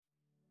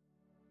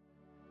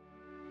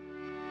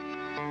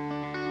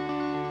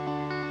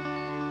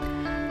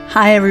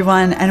Hi,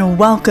 everyone, and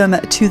welcome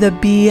to the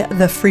Be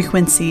the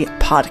Frequency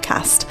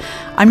podcast.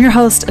 I'm your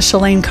host,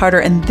 Shalane Carter,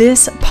 and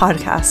this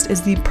podcast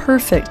is the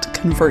perfect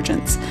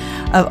convergence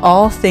of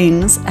all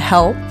things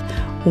health,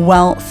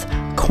 wealth,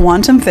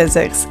 quantum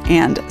physics,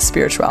 and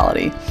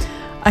spirituality.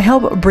 I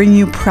help bring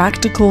you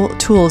practical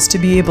tools to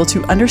be able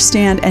to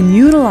understand and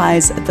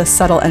utilize the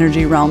subtle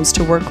energy realms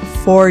to work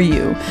for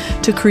you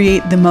to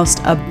create the most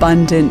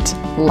abundant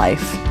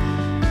life.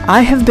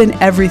 I have been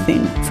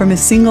everything from a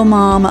single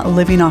mom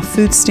living off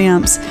food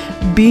stamps,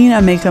 being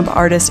a makeup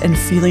artist and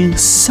feeling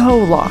so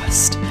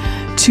lost,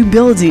 to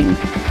building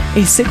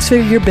a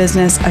six-figure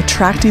business,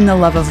 attracting the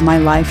love of my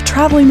life,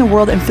 traveling the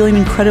world and feeling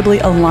incredibly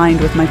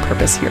aligned with my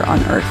purpose here on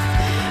earth.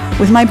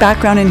 With my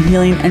background in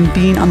healing and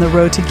being on the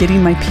road to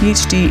getting my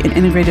PhD in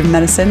integrative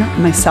medicine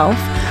myself,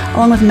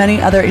 along with many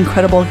other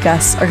incredible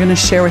guests, are going to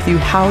share with you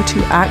how to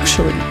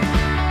actually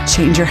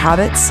change your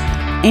habits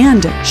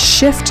and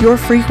shift your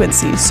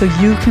frequency so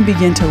you can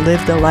begin to live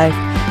the life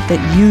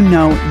that you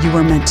know you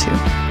were meant to.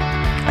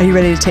 Are you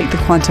ready to take the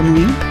quantum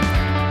leap?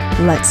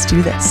 Let's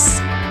do this.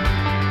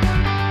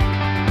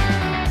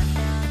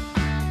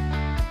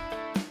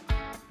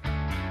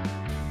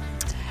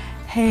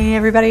 Hey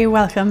everybody,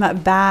 welcome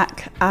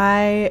back.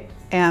 I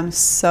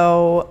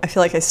feel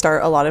like I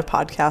start a lot of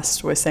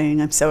podcasts with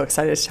saying I'm so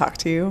excited to talk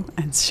to you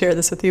and share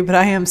this with you, but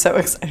I am so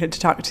excited to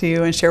talk to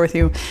you and share with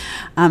you.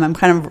 I'm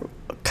kind of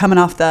coming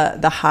off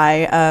the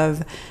high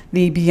of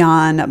the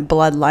Beyond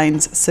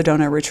Bloodlines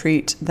Sedona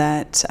retreat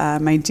that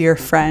my dear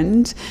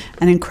friend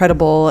and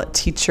incredible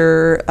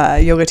teacher,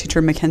 yoga teacher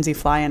Mackenzie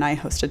Fly and I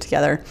hosted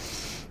together.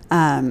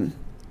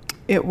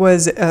 It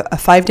was a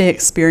 5-day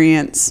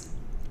experience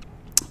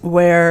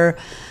where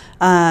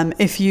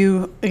if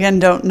you, again,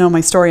 don't know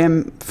my story,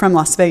 I'm from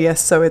Las Vegas,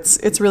 so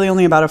it's really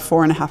only about a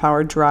 4.5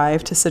 hour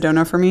drive to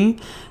Sedona for me.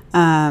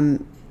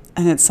 And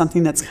it's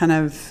something that's kind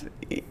of,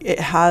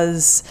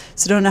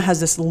 Sedona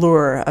has this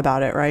lure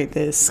about it, right?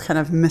 This kind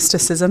of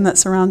mysticism that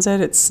surrounds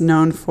it. It's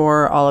known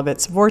for all of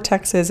its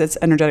vortexes, its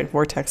energetic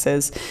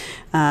vortexes,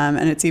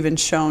 and it's even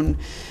shown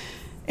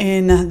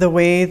in the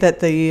way that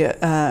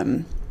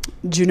the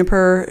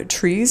juniper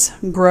trees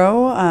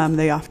grow.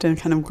 They often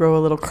kind of grow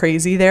a little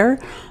crazy there,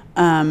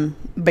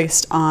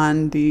 based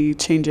on the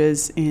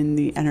changes in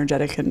the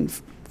energetic and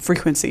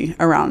frequency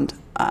around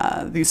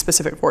these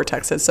specific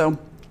vortexes. So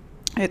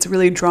it's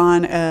really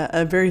drawn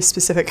a very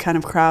specific kind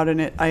of crowd,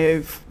 and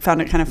I've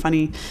found it kind of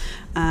funny.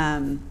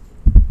 The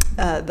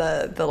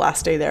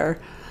last day there,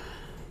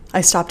 I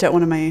stopped at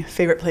one of my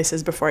favorite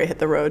places before I hit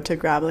the road to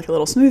grab like a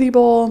little smoothie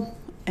bowl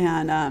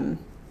and a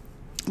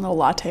little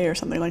latte or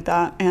something like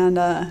that.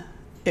 And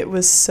it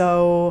was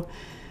so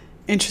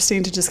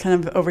interesting to just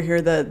kind of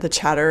overhear the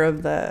chatter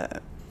of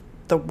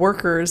the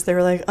workers. They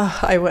were like,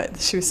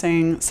 she was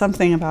saying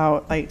something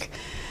about like,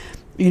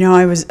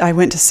 I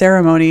went to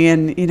ceremony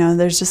and,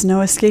 there's just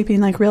no escaping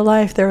like real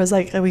life. There was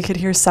like, we could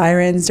hear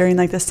sirens during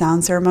like the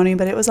sound ceremony,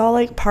 but it was all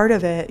like part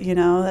of it,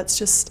 that's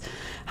just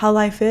how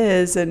life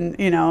is. And,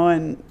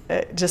 and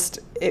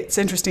it's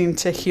interesting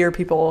to hear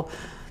people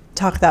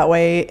talk that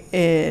way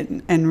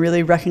and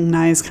really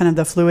recognize kind of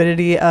the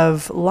fluidity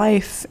of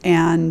life.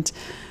 And,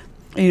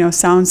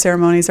 sound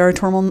ceremonies are a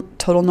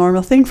total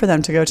normal thing for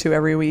them to go to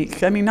every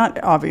week. I mean,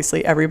 not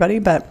obviously everybody,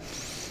 but,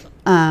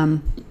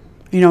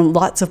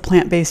 lots of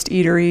plant-based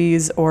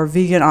eateries or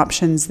vegan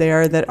options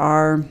there that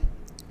are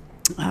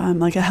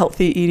like a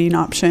healthy eating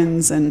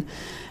options and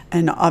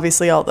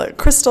obviously all the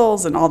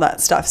crystals and all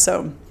that stuff.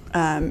 So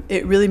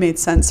it really made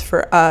sense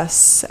for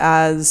us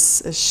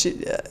as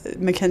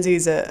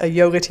Mackenzie's a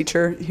yoga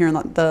teacher here in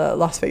the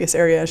Las Vegas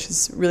area.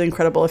 She's really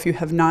incredible. If you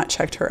have not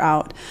checked her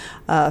out,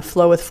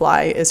 Flow with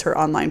Fly is her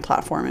online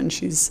platform, and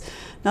she's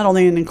not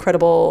only an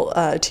incredible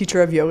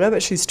teacher of yoga,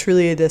 but she's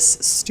truly this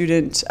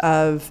student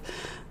of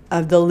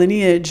the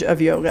lineage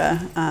of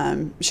yoga.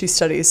 She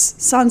studies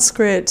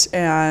Sanskrit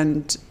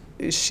and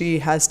she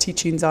has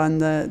teachings on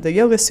the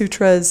Yoga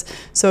Sutras.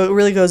 So it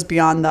really goes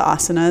beyond the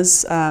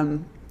asanas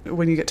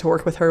when you get to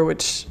work with her,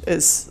 which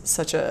is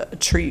such a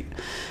treat.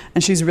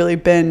 And she's really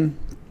been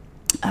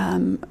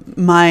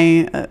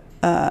somebody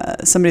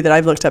that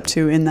I've looked up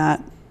to in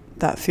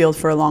that field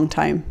for a long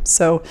time.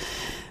 So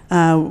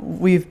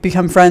we've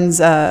become friends,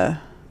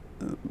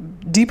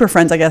 deeper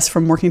friends, I guess,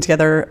 from working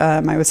together.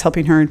 I was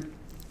helping her.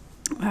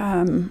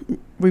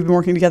 We've been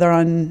working together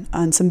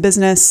on some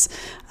business.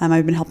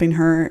 I've been helping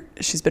her.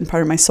 She's been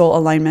part of my Soul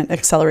Alignment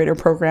Accelerator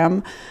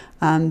program.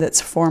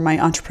 That's for my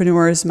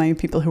entrepreneurs, my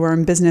people who are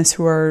in business,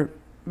 who are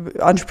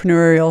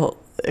entrepreneurial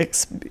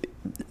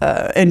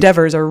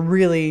endeavors are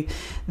really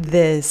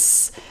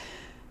this,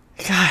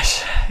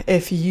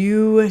 if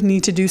you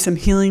need to do some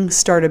healing,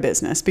 start a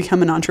business,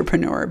 become an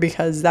entrepreneur,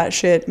 because that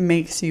shit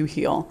makes you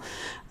heal.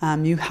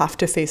 You have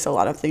to face a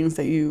lot of things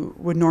that you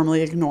would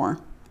normally ignore.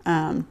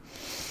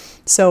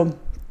 So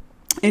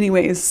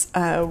anyways,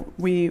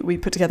 we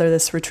put together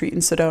this retreat in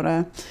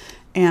Sedona,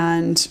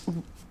 and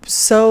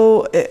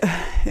so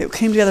it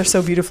came together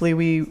so beautifully.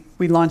 We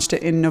launched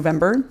it in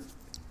November,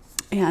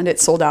 and it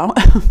sold out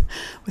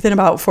within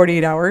about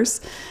 48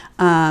 hours.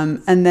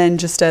 And then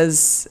just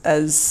as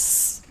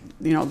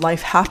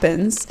life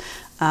happens,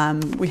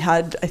 we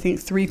had, I think,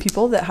 3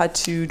 people that had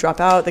to drop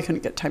out. They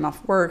couldn't get time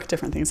off work,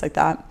 different things like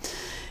that.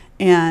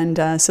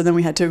 And so then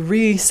we had to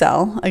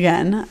resell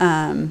again.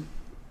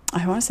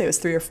 I want to say it was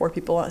 3 or 4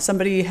 people.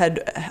 Somebody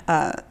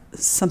had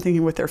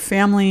something with their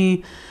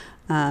family.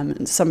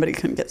 Somebody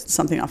couldn't get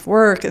something off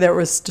work. There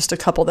was just a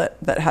couple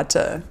that had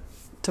to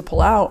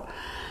pull out.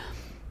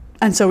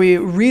 And so we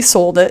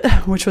resold it,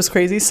 which was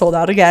crazy, sold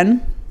out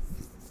again.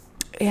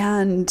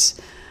 And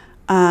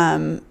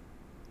our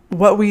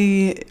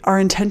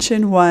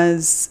intention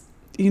was,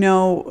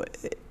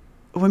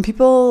 when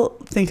people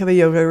think of a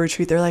yoga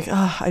retreat, they're like,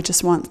 oh, I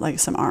just want like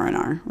some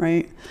R&R,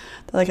 right?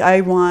 They're like, I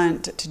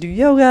want to do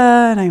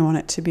yoga and I want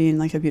it to be in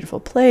like a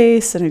beautiful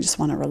place and I just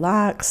want to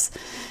relax.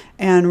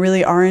 And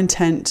really our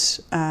intent,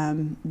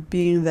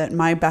 being that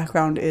my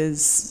background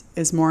is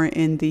more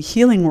in the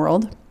healing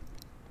world,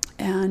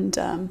 and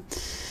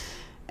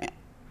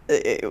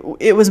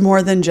it was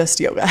more than just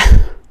yoga.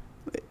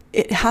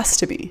 It has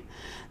to be.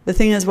 The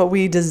thing is, what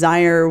we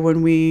desire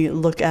when we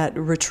look at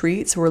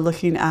retreats, we're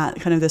looking at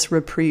kind of this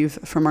reprieve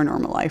from our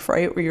normal life,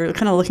 right? Where you're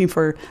kind of looking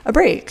for a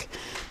break.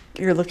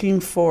 You're looking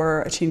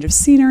for a change of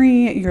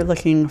scenery. You're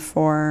looking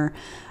for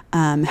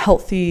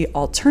healthy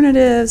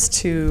alternatives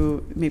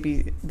to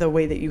maybe the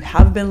way that you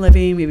have been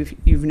living. Maybe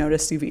you've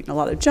noticed you've eaten a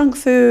lot of junk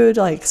food,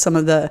 like some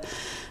of the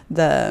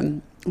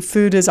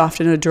food is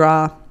often a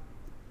draw.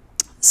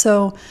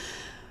 So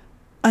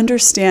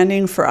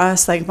understanding for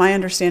us, like my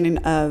understanding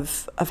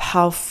of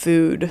how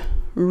food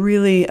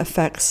really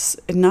affects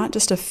not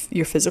just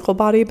your physical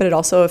body, but it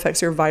also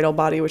affects your vital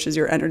body, which is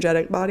your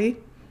energetic body.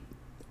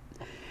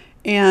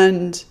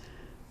 And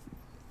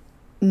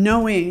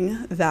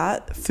knowing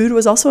that food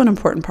was also an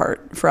important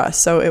part for us.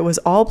 So it was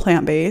all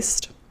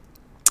plant-based.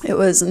 It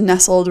was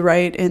nestled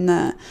right in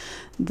the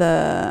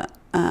kind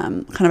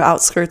of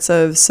outskirts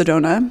of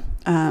Sedona.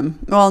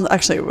 Well,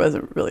 actually, it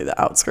wasn't really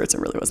the outskirts. It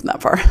really wasn't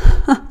that far.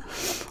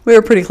 We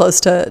were pretty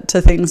close to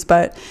things,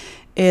 but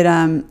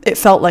it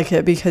felt like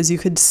it because you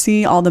could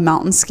see all the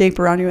mountainscape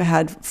around you. It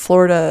had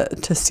floor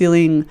to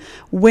ceiling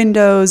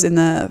windows in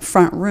the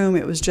front room.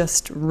 It was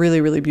just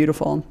really, really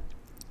beautiful.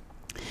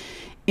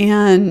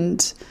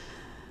 And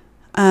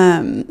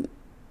the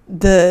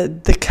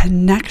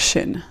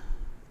connection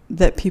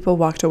that people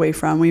walked away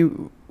from, we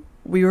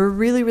were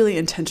really, really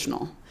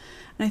intentional.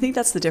 And I think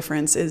that's the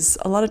difference is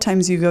a lot of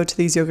times you go to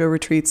these yoga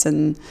retreats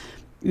and,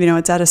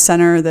 it's at a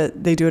center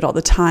that they do it all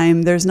the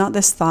time. There's not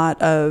this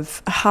thought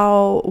of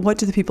what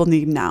do the people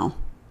need now?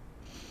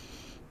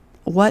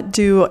 What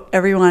do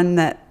everyone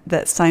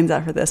that signs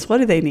up for this, what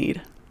do they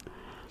need?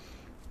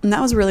 And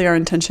that was really our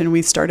intention.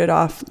 We started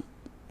off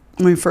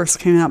when we first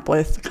came up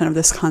with kind of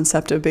this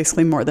concept of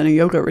basically more than a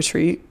yoga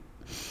retreat.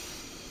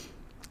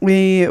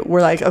 We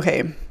were like,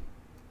 okay,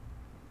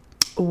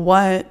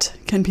 what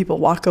can people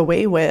walk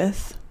away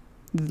with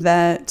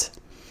that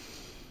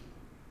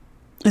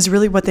is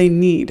really what they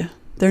need?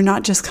 They're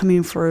not just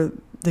coming for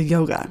the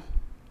yoga.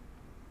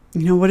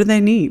 What do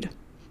they need?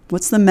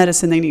 What's the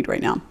medicine they need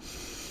right now?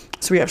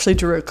 So we actually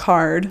drew a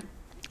card,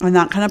 and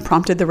that kind of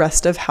prompted the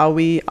rest of how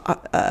we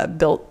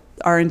built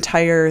our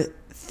entire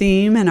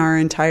theme and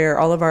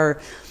all of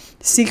our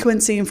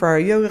sequencing for our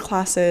yoga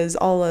classes,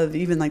 all of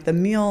even like the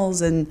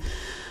meals and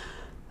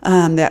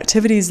the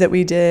activities that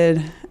we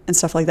did and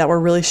stuff like that were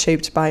really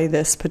shaped by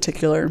this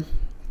particular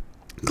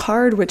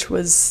card, which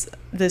was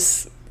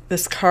this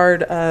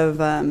card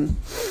of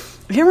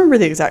I can't remember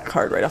the exact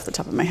card right off the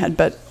top of my head,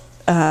 but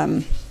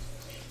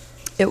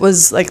it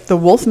was like the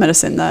wolf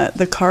medicine.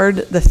 The card,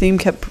 the theme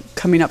kept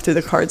coming up through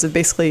the cards of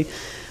basically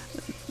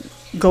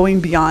going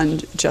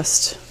beyond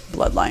just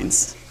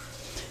bloodlines.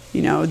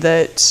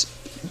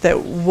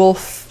 That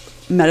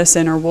wolf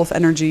medicine or wolf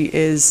energy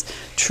is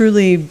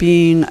truly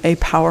being a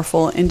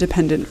powerful,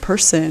 independent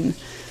person.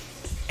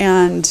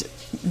 And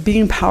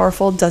being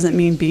powerful doesn't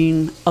mean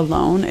being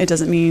alone. It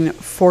doesn't mean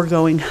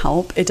foregoing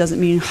help. It doesn't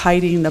mean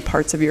hiding the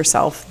parts of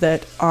yourself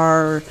that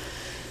are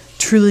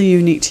truly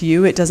unique to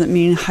you. It doesn't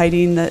mean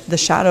hiding the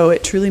shadow.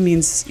 It truly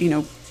means,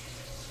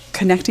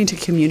 connecting to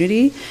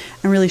community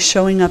and really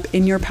showing up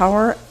in your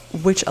power,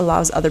 which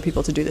allows other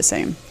people to do the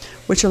same,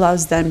 which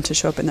allows them to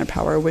show up in their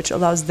power, which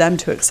allows them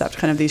to accept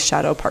kind of these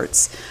shadow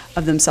parts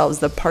of themselves,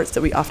 the parts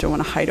that we often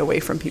want to hide away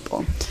from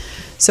people.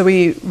 So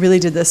we really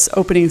did this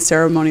opening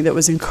ceremony that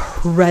was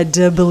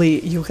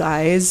incredibly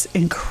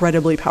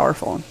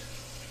powerful.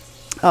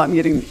 Oh, I'm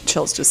getting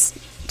chills just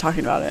talking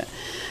about it.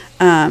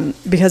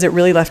 Because it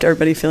really left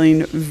everybody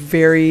feeling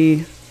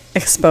very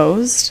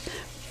exposed,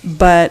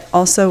 but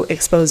also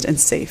exposed and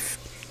safe,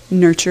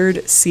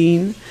 nurtured,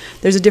 seen.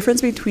 There's a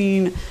difference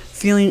between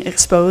feeling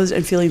exposed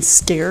and feeling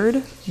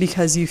scared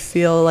because you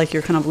feel like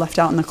you're kind of left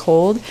out in the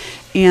cold,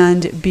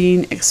 and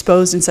being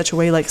exposed in such a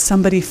way like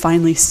somebody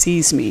finally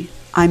sees me.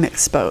 I'm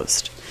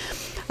exposed.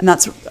 And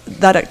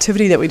that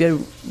activity that we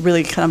did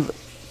really kind of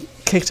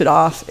kicked it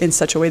off in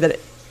such a way that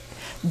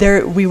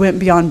we went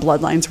beyond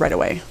bloodlines right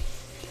away.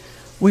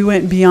 We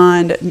went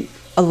beyond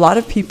a lot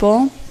of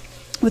people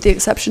with the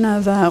exception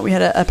of we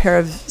had a pair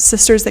of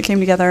sisters that came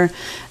together,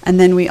 and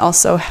then we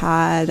also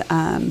had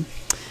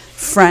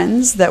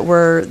friends that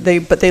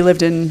they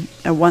lived in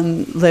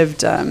one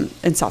lived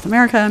in South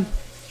America,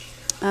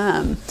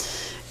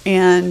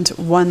 and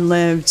one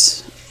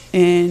lived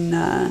in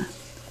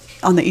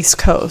on the East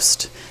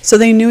Coast. So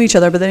they knew each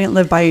other, but they didn't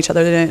live by each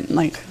other. They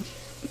didn't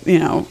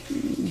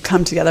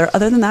come together.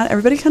 Other than that,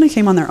 everybody kind of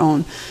came on their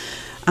own,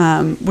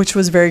 which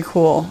was very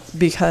cool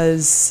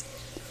because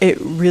it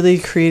really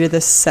created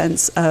this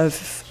sense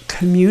of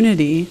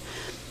community.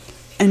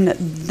 And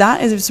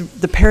that is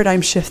the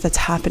paradigm shift that's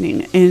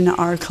happening in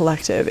our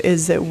collective,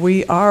 is that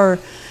we are,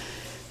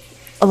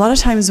 a lot of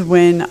times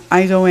when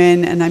I go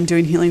in and I'm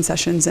doing healing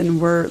sessions and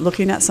we're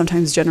looking at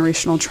sometimes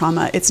generational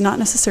trauma, it's not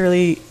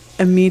necessarily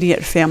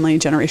immediate family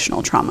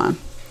generational trauma.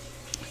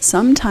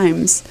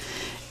 Sometimes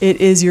it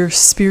is your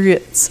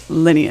spirit's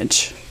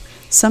lineage.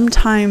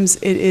 Sometimes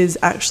it is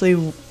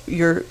actually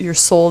your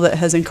soul that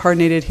has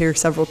incarnated here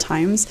several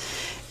times.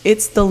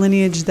 It's the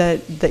lineage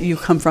that you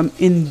come from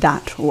in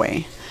that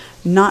way,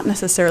 not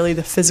necessarily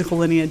the physical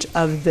lineage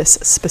of this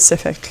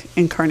specific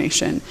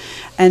incarnation.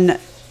 And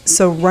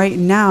so right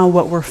now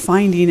what we're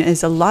finding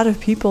is a lot of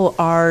people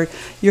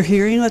you're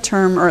hearing the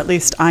term, or at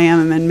least I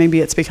am, and maybe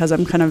it's because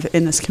I'm kind of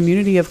in this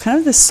community of kind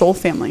of this soul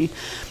family,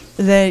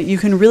 that you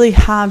can really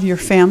have your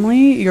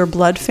family, your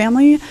blood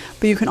family,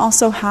 but you can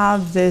also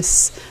have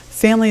this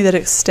family that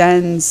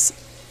extends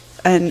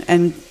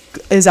and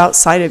is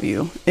outside of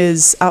you,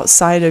 is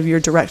outside of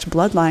your direct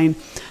bloodline,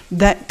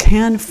 that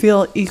can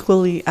feel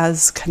equally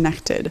as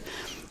connected.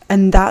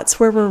 And that's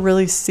where we're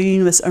really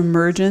seeing this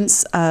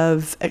emergence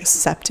of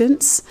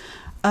acceptance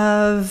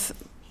of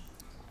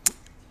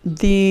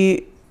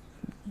the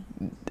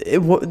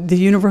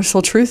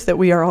universal truth that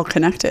we are all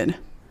connected.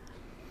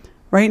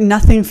 Right?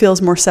 Nothing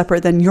feels more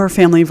separate than your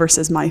family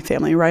versus my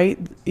family, right?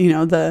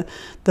 The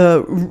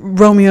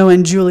Romeo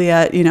and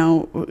Juliet,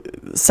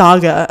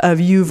 saga of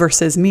you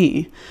versus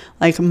me,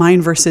 like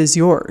mine versus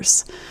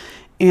yours.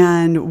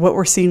 And what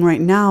we're seeing right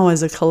now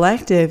as a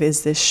collective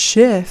is this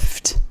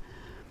shift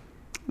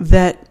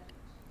that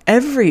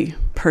every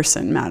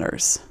person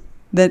matters,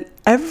 that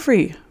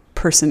every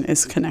person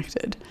is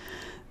connected,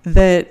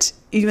 that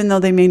even though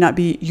they may not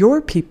be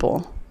your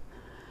people,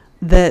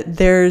 that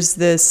there's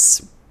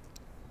this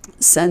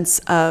sense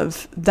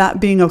of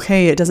that being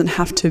okay. It doesn't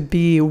have to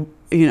be,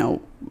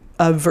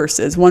 a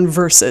versus one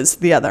versus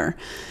the other.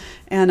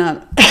 And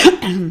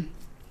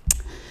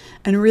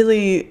and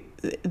really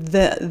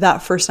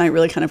that first night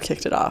really kind of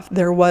kicked it off.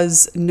 There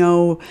was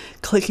no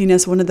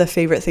clickiness. One of the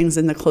favorite things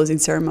in the closing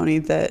ceremony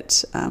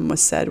that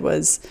was said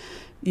was,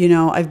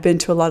 I've been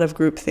to a lot of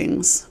group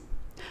things.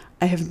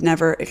 I have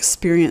never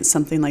experienced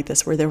something like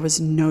this where there was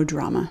no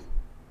drama.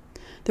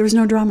 There was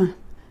no drama.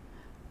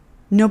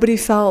 Nobody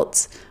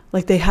felt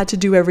like they had to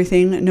do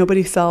everything.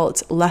 Nobody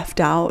felt left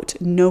out.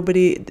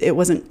 It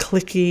wasn't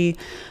cliquey.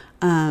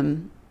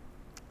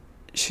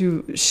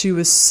 She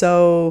was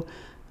so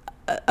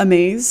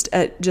amazed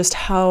at just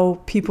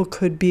how people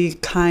could be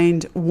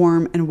kind,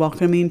 warm, and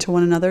welcoming to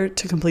one another,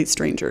 to complete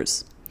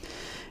strangers.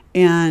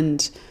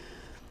 And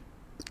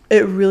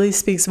it really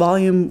speaks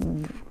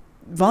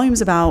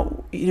volumes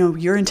about,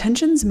 your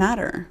intentions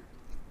matter.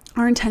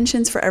 Our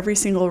intentions for every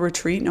single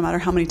retreat, no matter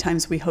how many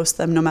times we host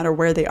them, no matter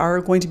where they are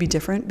going to be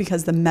different,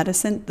 because the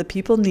medicine the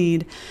people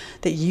need,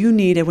 that you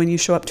needed when you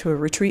show up to a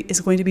retreat,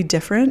 is going to be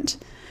different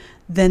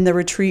than the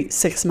retreat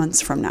 6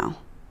 months from now.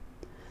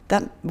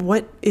 That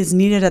what is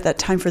needed at that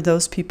time for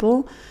those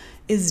people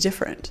is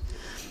different.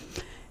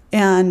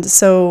 And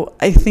so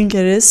I think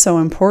it is so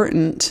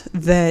important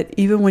that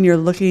even when you're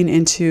looking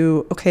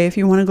into, okay, if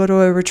you want to go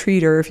to a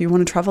retreat or if you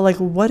want to travel, like,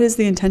 what is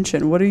the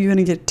intention? What are you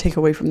going to take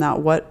away from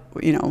that?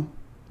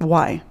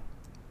 Why?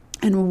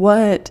 And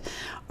what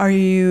are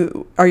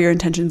your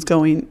intentions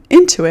going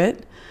into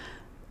it,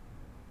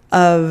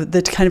 of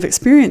the kind of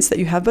experience that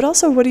you have, but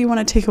also what do you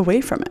want to take away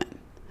from it?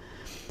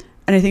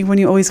 And I think when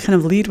you always kind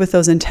of lead with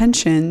those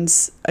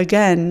intentions,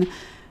 again,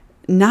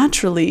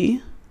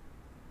 naturally,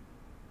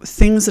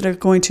 things that are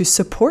going to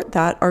support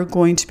that are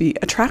going to be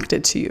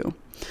attracted to you.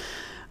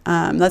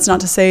 That's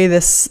not to say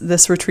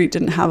this retreat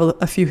didn't have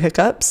a few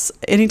hiccups.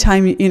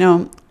 Anytime,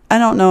 I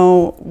don't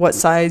know what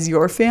size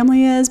your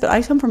family is, but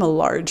I come from a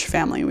large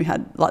family. We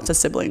had lots of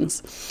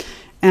siblings.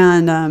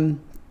 And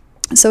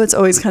so it's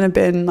always kind of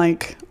been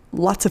like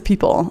lots of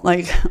people,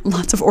 like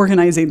lots of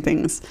organizing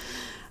things.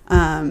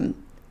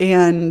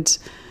 And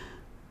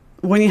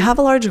when you have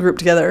a large group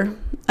together,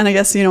 and I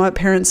guess,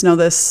 parents know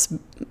this,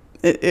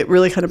 it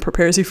really kind of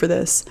prepares you for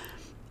this,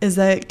 is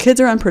that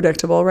kids are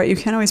unpredictable, right? You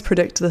can't always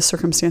predict the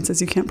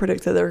circumstances. You can't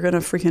predict that they're going to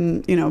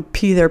freaking,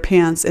 pee their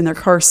pants in their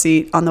car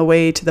seat on the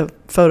way to the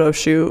photo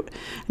shoot.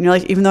 And you're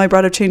like, even though I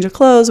brought a change of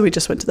clothes, we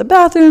just went to the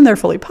bathroom, they're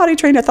fully potty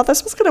trained, I thought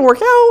this was going to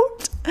work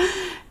out.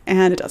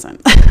 And it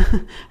doesn't.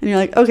 And you're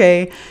like,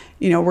 okay,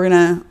 we're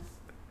going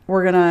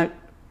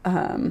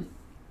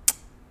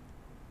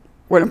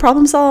to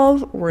problem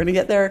solve. We're going to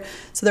get there.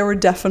 So there were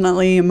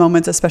definitely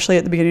moments, especially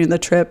at the beginning of the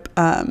trip,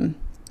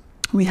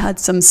 We had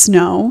some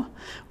snow,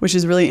 which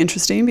is really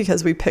interesting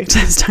because we picked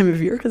this time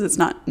of year because it's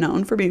not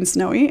known for being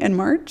snowy in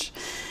March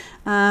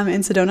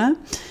in Sedona.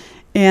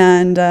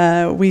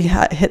 And we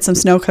hit some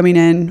snow coming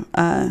in.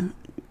 A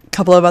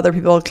couple of other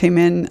people came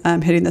in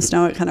hitting the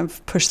snow. It kind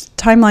of pushed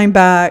the timeline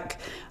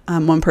back.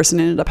 One person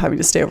ended up having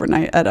to stay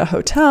overnight at a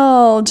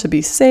hotel to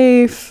be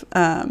safe.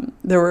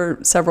 There were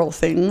several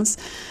things.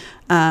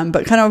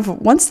 But kind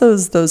of once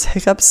those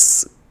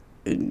hiccups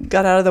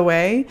got out of the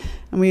way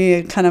and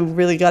we kind of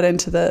really got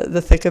into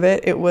the thick of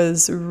it, it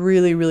was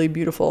really, really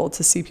beautiful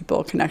to see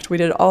people connect. We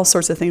did all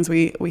sorts of things.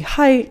 We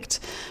hiked.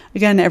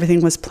 Again,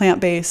 everything was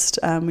plant-based.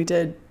 We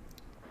did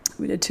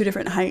 2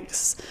 different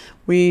hikes.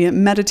 We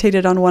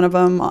meditated on one of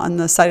them on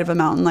the side of a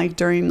mountain, like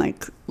during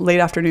like late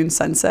afternoon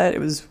sunset. It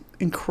was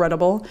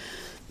incredible.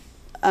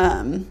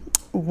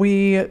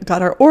 We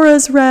got our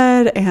auras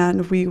read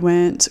and we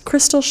went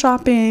crystal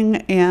shopping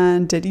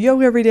and did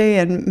yoga every day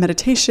and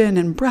meditation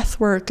and breath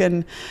work,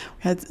 and we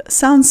had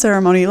sound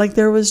ceremony. Like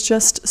there was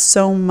just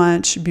so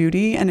much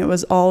beauty, and it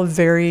was all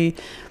very,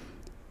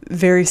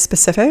 very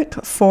specific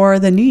for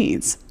the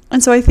needs.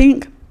 And so I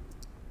think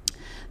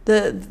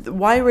the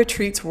why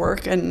retreats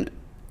work and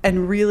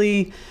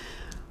really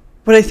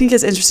what I think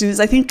is interesting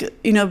is I think,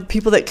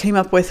 people that came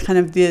up with kind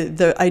of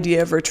the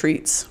idea of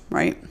retreats,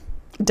 right,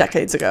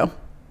 decades ago,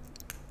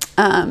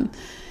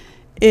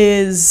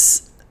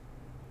 is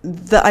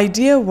the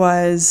idea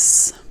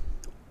was,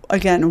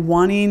 again,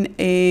 wanting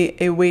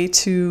a way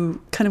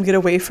to kind of get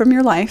away from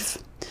your life,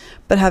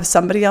 but have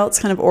somebody else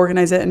kind of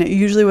organize it. And it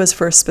usually was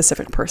for a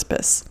specific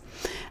purpose.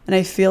 And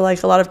I feel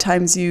like a lot of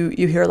times you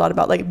hear a lot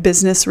about like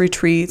business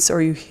retreats,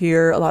 or you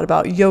hear a lot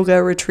about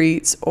yoga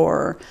retreats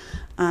or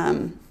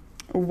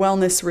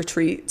wellness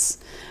retreats.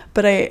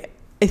 But I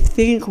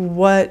think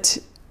what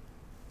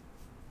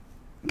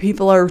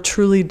people are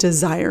truly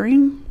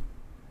desiring,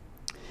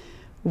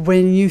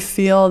 when you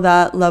feel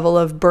that level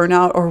of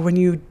burnout, or when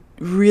you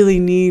really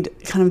need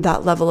kind of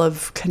that level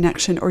of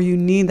connection, or you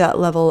need that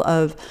level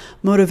of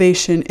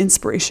motivation,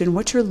 inspiration,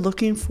 what you're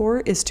looking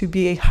for is to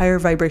be a higher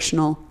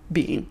vibrational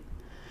being.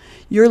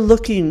 You're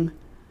looking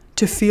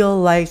to feel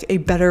like a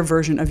better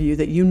version of you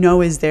that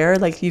is there,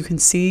 like you can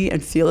see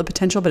and feel the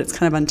potential, but it's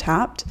kind of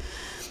untapped.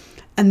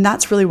 And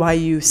that's really why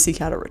you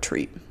seek out a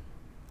retreat.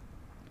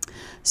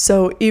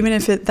 So even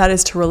if that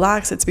is to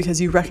relax, it's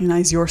because you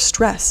recognize you're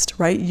stressed,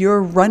 right?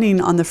 You're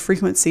running on the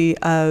frequency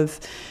of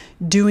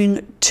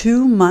doing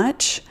too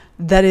much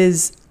that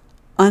is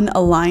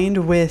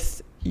unaligned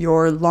with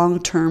your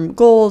long-term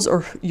goals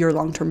or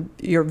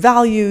your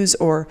values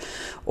or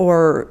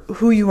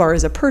who you are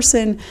as a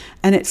person,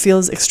 and it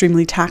feels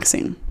extremely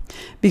taxing.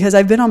 Because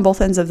I've been on both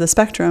ends of the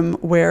spectrum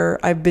where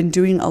I've been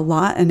doing a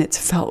lot and it's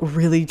felt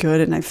really good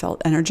and I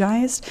felt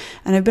energized.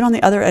 And I've been on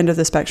the other end of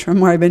the spectrum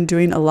where I've been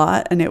doing a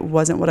lot and it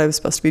wasn't what I was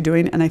supposed to be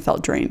doing and I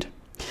felt drained.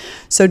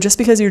 So just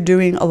because you're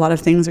doing a lot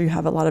of things or you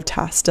have a lot of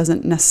tasks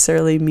doesn't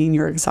necessarily mean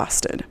you're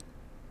exhausted.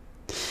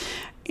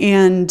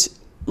 And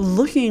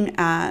looking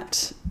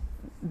at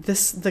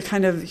this,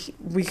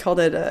 we called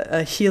it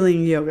a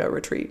healing yoga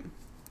retreat,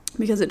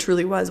 because it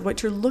truly was.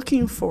 What you're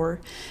looking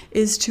for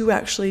is to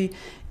actually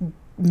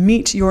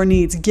meet your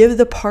needs, give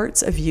the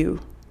parts of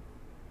you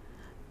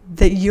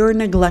that you're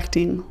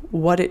neglecting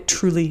what it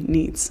truly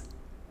needs.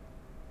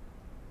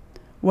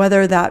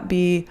 Whether that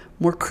be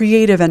more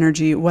creative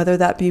energy, whether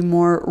that be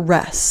more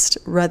rest,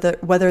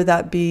 whether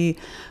that be,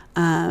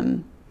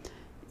 a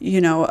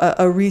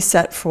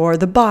reset for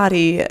the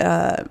body,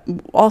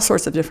 all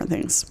sorts of different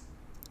things.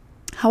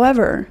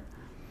 However,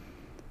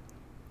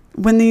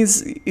 when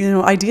these,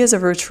 ideas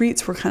of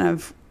retreats were kind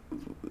of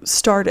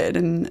started,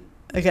 and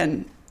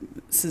again,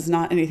 this is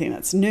not anything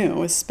that's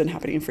new. It's been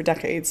happening for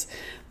decades.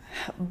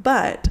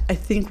 But I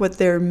think what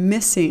they're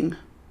missing,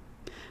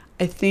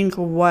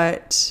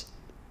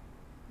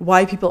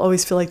 why people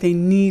always feel like they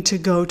need to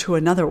go to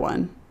another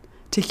one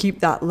to keep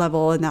that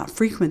level and that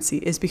frequency,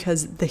 is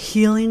because the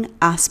healing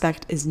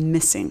aspect is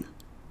missing.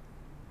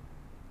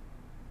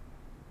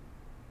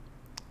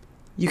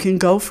 You can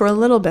go for a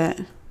little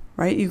bit,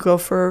 right? You go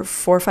for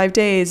 4 or 5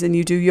 days and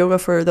you do yoga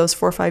for those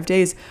 4 or 5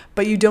 days,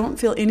 but you don't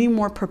feel any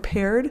more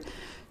prepared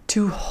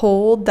to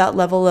hold that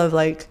level of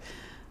like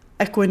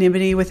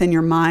equanimity within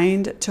your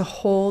mind, to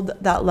hold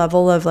that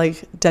level of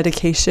like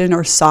dedication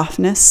or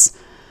softness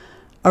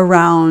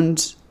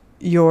around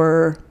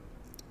your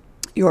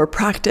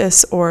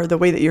practice or the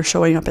way that you're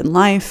showing up in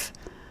life.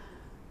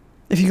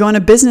 If you go on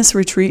a business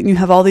retreat and you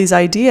have all these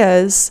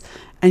ideas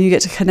and you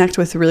get to connect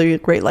with really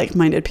great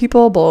like-minded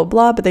people, blah, blah,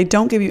 blah, but they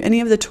don't give you any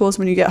of the tools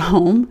when you get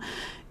home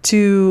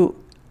to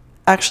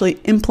actually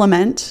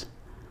implement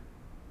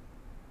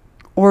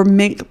or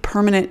make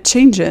permanent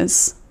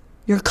changes,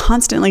 you're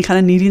constantly kind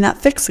of needing that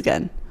fix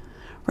again,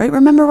 right?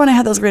 Remember when I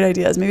had those great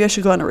ideas? Maybe I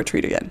should go on a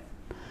retreat again.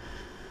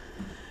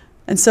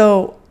 And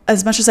so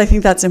as much as I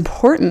think that's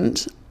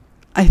important,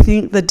 I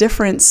think the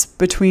difference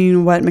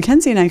between what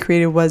Mackenzie and I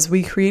created was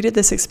we created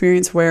this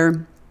experience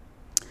where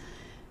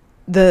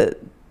the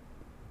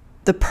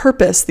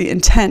purpose, the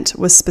intent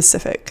was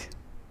specific.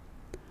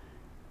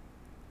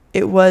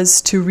 it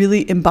was to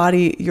really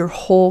embody your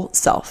whole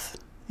self,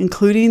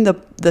 including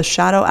the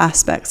shadow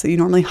aspects that you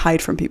normally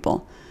hide from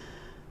people,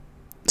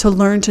 to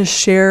learn to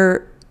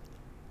share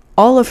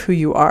all of who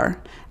you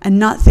are and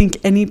not think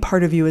any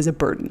part of you is a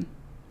burden,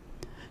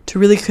 to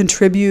really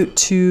contribute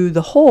to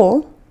the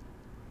whole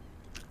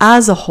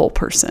as a whole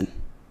person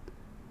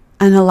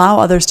and allow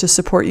others to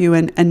support you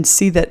and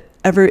see that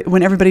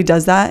when everybody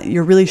does that,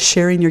 you're really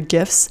sharing your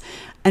gifts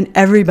and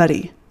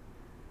everybody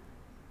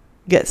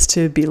gets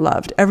to be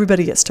loved.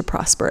 Everybody gets to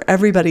prosper.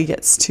 Everybody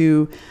gets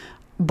to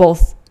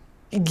both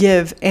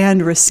give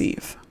and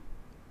receive.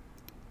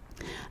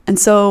 And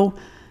so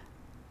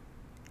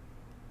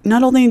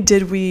not only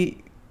did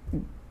we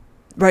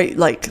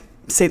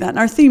say that in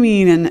our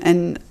theming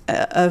and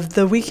of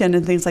the weekend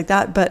and things like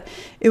that, but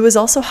it was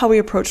also how we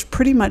approached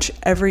pretty much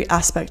every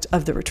aspect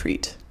of the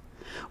retreat.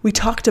 We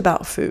talked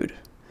about food.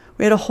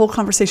 We had a whole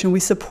conversation.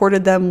 We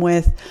supported them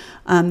with,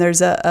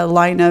 there's a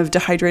line of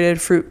dehydrated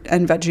fruit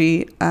and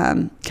veggie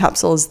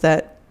capsules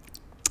that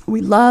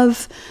we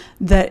love,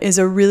 that is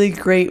a really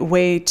great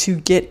way to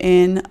get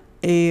in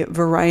a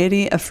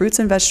variety of fruits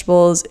and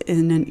vegetables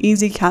in an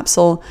easy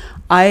capsule.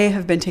 I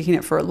have been taking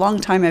it for a long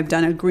time. I've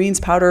done a greens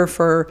powder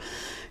for,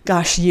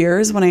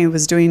 years when I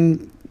was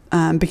doing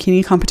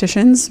bikini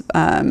competitions.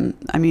 What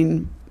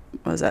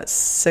was that,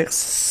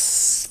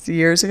 6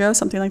 years ago,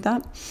 something like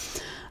that.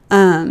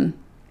 And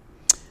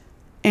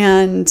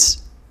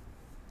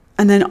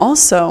then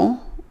also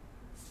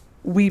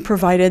we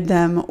provided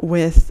them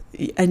with,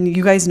 and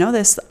you guys know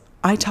this,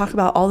 I talk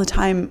about all the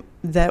time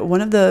that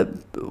one of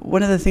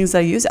the things that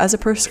I use as a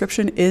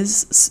prescription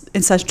is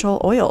essential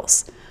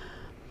oils.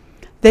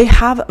 They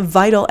have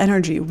vital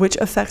energy, which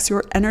affects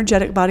your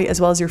energetic body as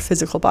well as your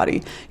physical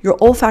body. Your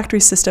olfactory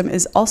system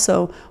is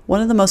also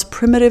one of the most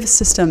primitive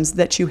systems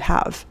that you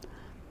have.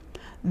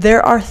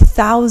 There are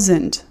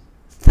thousands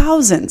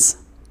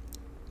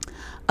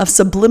of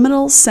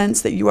subliminal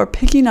scents that you are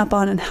picking up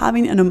on and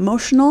having an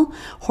emotional,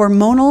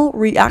 hormonal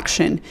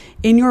reaction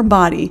in your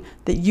body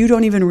that you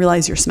don't even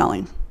realize you're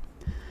smelling.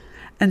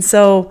 And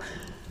so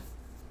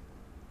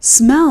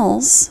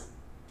smells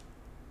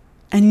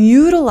and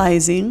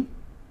utilizing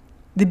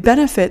the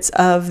benefits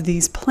of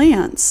these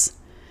plants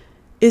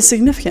is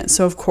significant.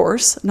 So of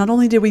course, not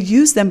only did we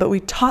use them, but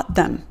we taught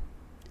them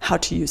how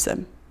to use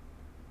them.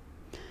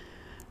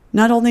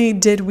 Not only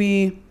did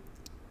we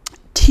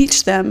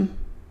teach them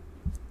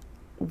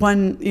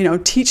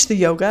teach the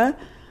yoga,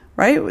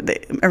 right?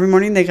 Every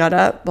morning they got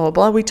up, blah, blah,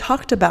 blah. We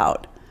talked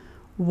about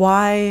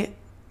why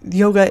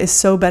yoga is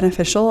so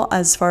beneficial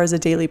as far as a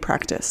daily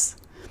practice.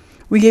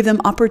 We gave them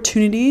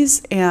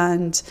opportunities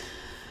and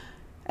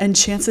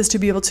chances to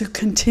be able to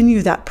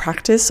continue that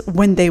practice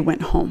when they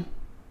went home.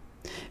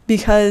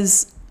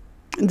 Because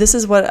this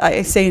is what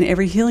I say in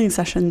every healing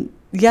session.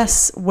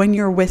 Yes, when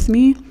you're with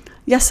me,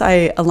 yes,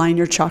 I align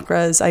your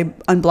chakras, I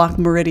unblock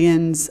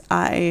meridians,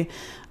 I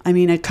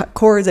cut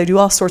cords, I do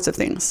all sorts of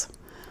things.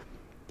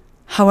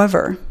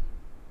 However,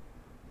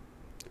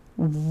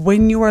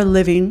 when you are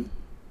living,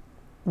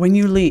 when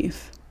you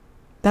leave,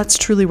 that's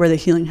truly where the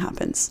healing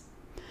happens.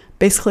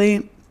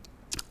 Basically,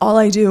 all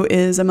I do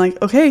is I'm like,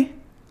 okay,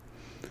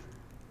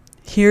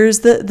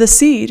 here's the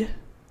seed.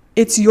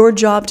 It's your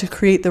job to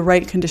create the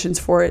right conditions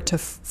for it to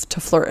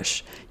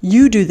flourish.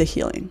 You do the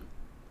healing.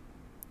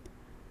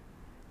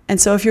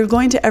 And so if you're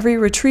going to every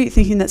retreat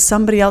thinking that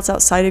somebody else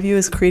outside of you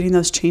is creating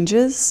those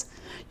changes,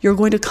 you're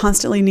going to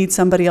constantly need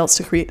somebody else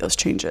to create those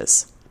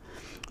changes.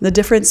 The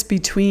difference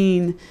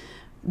between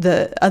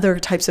the other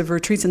types of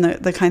retreats and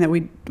the kind that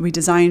we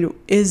designed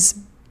is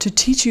to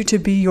teach you to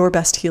be your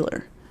best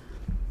healer,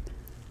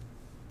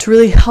 to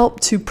really help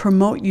to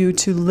promote you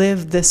to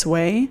live this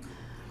way.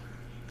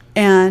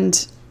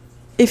 And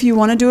if you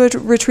want to do a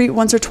retreat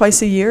once or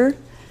twice a year,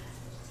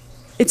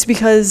 it's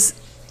because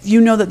you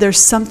know that there's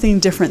something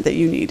different that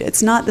you need.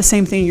 It's not the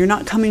same thing. You're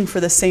not coming for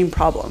the same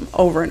problem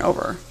over and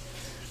over,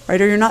 right?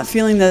 Or you're not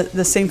feeling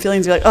the same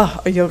feelings. You're like, oh,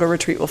 a yoga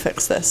retreat will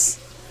fix this.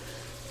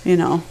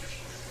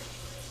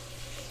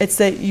 It's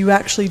that you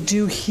actually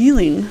do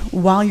healing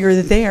while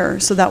you're there,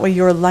 so that way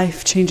your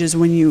life changes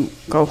when you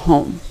go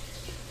home.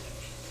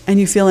 And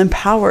you feel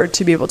empowered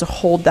to be able to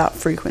hold that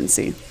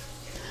frequency.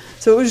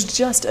 So it was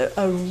just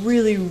a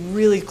really,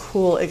 really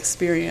cool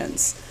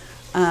experience.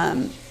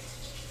 And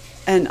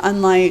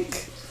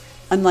unlike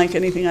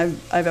anything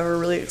I've ever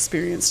really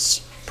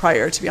experienced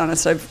prior, to be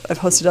honest, I've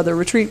hosted other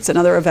retreats and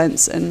other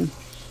events, and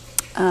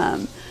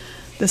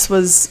this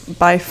was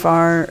by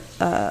far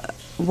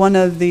one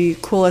of the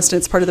coolest.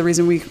 It's part of the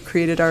reason we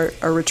created our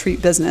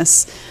retreat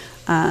business,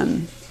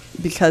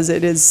 because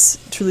it is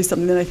truly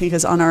something that I think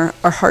is on our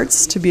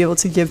hearts to be able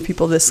to give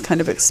people this kind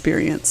of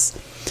experience.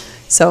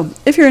 So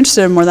if you're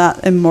interested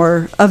in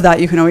more of that,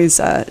 you can always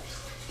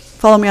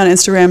follow me on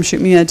Instagram, shoot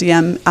me a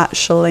DM at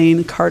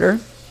Shalane Carter.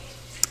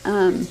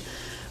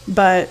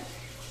 But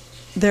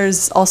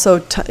there's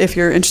also, if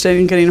you're interested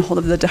in getting a hold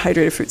of the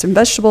dehydrated fruits and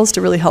vegetables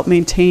to really help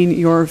maintain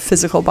your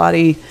physical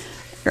body,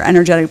 your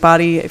energetic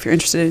body, if you're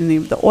interested in any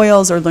of the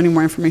oils or learning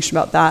more information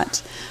about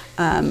that,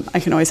 I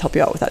can always help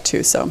you out with that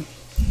too. So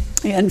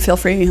And feel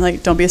free,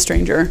 like, don't be a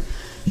stranger.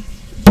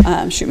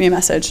 Shoot me a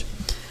message.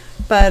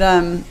 But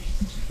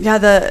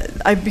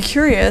I'd be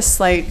curious,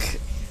 like,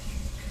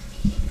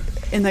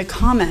 in the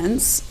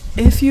comments,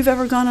 if you've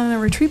ever gone on a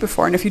retreat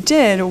before, and if you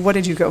did, what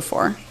did you go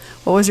for?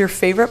 What was your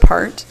favorite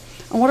part?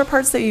 And what are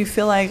parts that you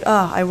feel like,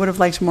 oh, I would have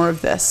liked more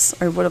of this,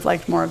 or would have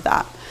liked more of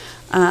that?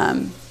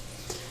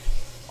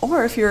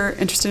 Or if you're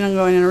interested in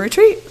going on a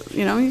retreat,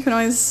 you can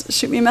always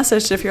shoot me a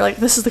message if you're like,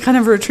 this is the kind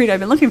of retreat I've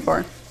been looking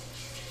for.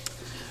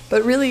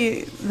 But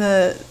really,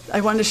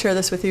 I wanted to share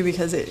this with you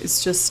because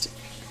it's just,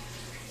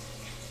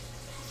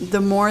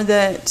 the more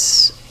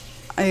that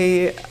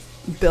I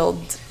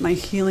build my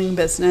healing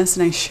business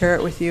and I share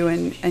it with you,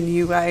 and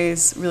you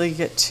guys really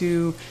get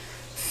to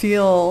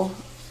feel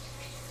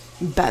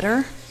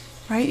better,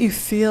 right? You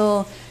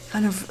feel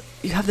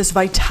you have this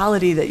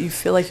vitality that you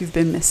feel like you've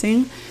been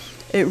missing.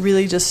 It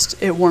really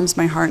it warms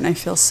my heart, and I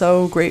feel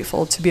so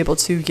grateful to be able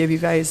to give you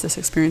guys this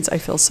experience. I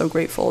feel so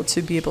grateful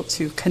to be able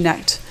to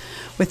connect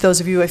with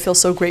those of you. I feel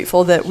so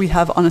grateful that we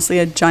have, honestly,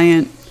 a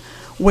giant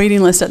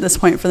waiting list at this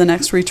point for the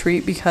next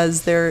retreat,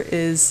 because there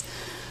is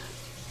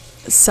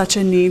such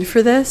a need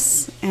for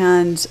this,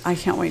 and I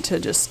can't wait to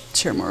just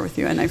share more with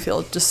you. And I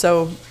feel just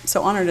so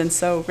honored and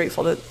so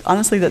grateful that,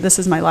 honestly, that this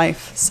is my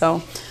life.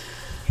 So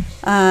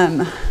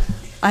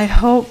I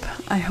hope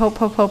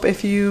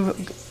if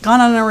you've gone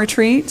on a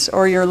retreat,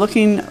 or you're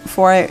looking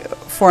for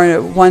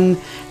one in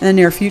the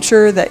near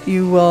future, that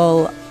you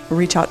will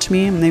reach out to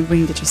me, and maybe we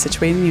can get you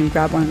situated and you can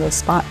grab one of those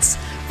spots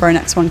for our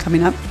next one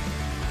coming up.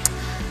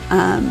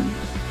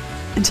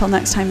 Until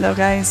next time, though,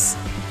 guys,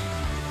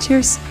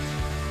 cheers.